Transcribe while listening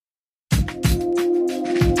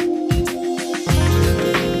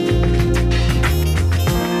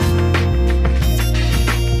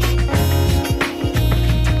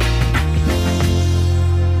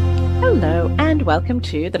and welcome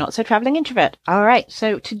to the Not So Traveling Introvert. All right,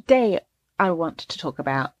 so today I want to talk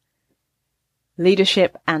about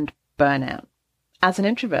leadership and burnout as an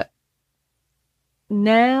introvert.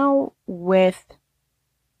 Now there's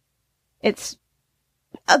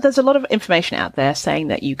a lot of information out there saying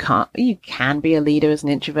that you can be a leader as an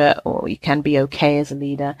introvert, or you can be okay as a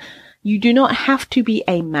leader. You do not have to be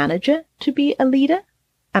a manager to be a leader.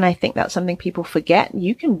 And I think that's something people forget.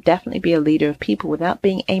 You can definitely be a leader of people without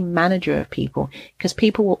being a manager of people, because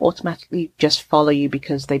people will automatically just follow you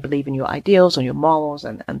because they believe in your ideals or your morals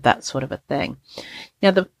and that sort of a thing.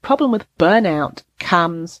 Now, the problem with burnout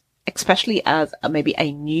comes, especially as maybe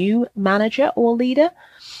a new manager or leader,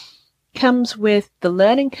 comes with the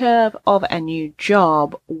learning curve of a new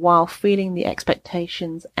job while feeling the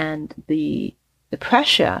expectations and the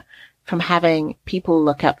pressure from having people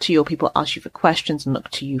look up to you, or people ask you for questions and look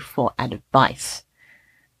to you for advice.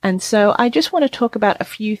 And so I just want to talk about a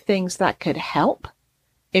few things that could help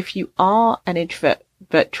if you are an introvert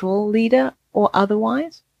virtual leader or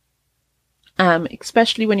otherwise,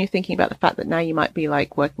 especially when you're thinking about the fact that now you might be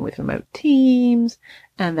like working with remote teams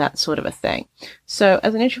and that sort of a thing. So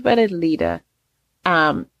as an introverted leader,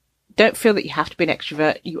 don't feel that you have to be an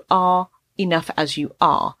extrovert. You are enough as you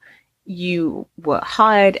are. You were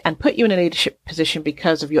hired and put you in a leadership position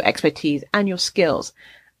because of your expertise and your skills.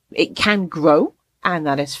 It can grow, and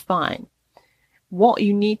that is fine. What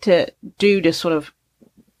you need to do to sort of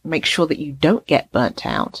make sure that you don't get burnt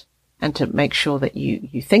out and to make sure that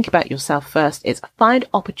you think about yourself first is find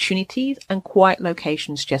opportunities and quiet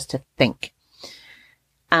locations just to think.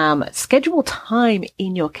 Schedule time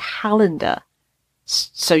in your calendar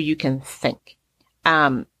so you can think.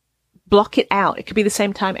 Block it out. It could be the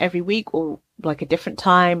same time every week or like a different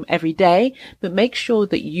time every day, but make sure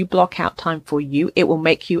that you block out time for you. It will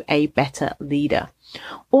make you a better leader.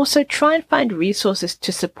 Also, try and find resources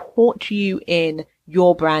to support you in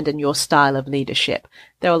your brand and your style of leadership.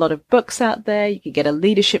 There are a lot of books out there. You could get a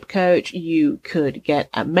leadership coach. You could get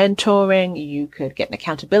a mentoring. You could get an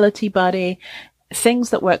accountability buddy. Things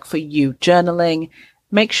that work for you. Journaling.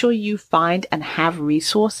 Make sure you find and have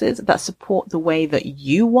resources that support the way that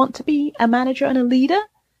you want to be a manager and a leader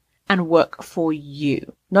and work for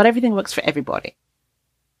you. Not everything works for everybody.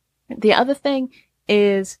 The other thing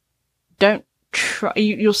is don't try,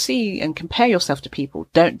 you'll see and compare yourself to people.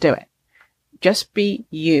 Don't do it. Just be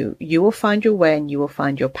you. You will find your way and you will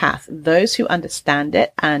find your path. Those who understand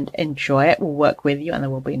it and enjoy it will work with you and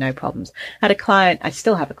there will be no problems. I had a client, I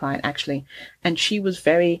still have a client actually, and she was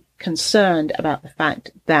very concerned about the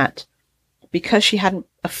fact that because she hadn't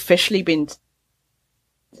officially been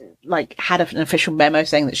had an official memo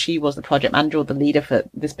saying that she was the project manager or the leader for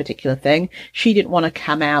this particular thing, she didn't want to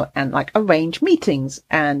come out and arrange meetings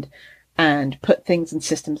and put things and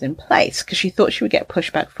systems in place because she thought she would get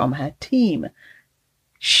pushback from her team.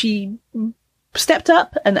 She stepped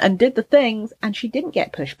up and did the things, and she didn't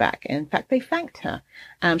get pushback. In fact, they thanked her.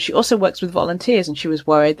 She also works with volunteers, and she was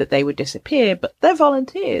worried that they would disappear, but they're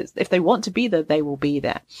volunteers. If they want to be there, they will be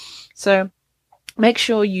there. So make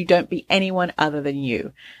sure you don't be anyone other than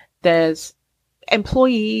you. There's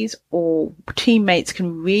employees or teammates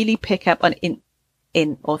can really pick up on in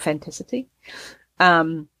authenticity.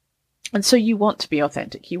 And so you want to be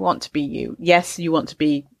authentic. You want to be you. Yes, you want to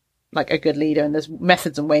be a good leader, and there's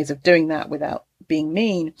methods and ways of doing that without being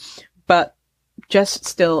mean, but just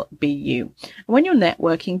still be you. When you're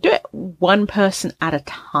networking, do it one person at a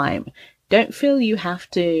time. Don't feel you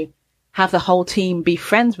have to have the whole team be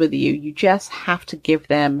friends with you. You just have to give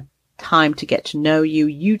them time to get to know you,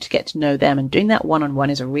 you to get to know them, and doing that one-on-one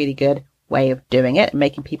is a really good way of doing it,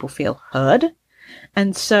 making people feel heard.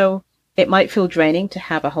 And so it might feel draining to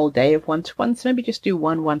have a whole day of one-to-one, so maybe just do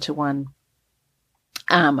one-to-one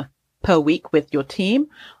per week with your team.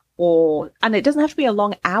 And it doesn't have to be a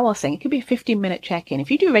long hour thing. It could be a 15-minute check-in.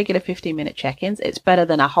 If you do regular 15-minute check-ins, it's better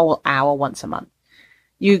than a whole hour once a month.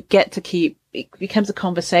 You get to it becomes a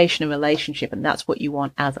conversation, a relationship, and that's what you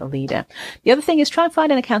want as a leader. The other thing is try and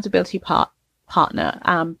find an accountability partner.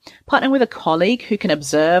 Partner with a colleague who can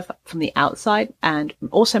observe from the outside and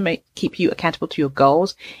also keep you accountable to your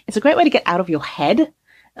goals. It's a great way to get out of your head,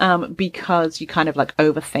 because you kind of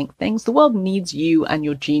overthink things. The world needs you and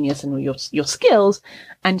your genius and your skills,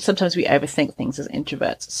 and sometimes we overthink things as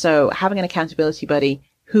introverts. So having an accountability buddy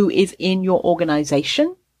who is in your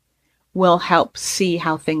organization will help see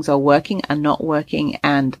how things are working and not working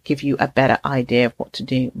and give you a better idea of what to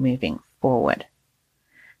do moving forward.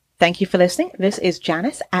 Thank you for listening. This is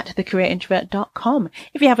Janice at thecareerintrovert.com.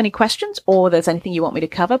 If you have any questions or there's anything you want me to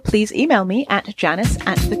cover, please email me at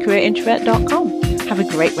janice@thecareerintrovert.com. Have a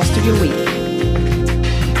great rest of your week.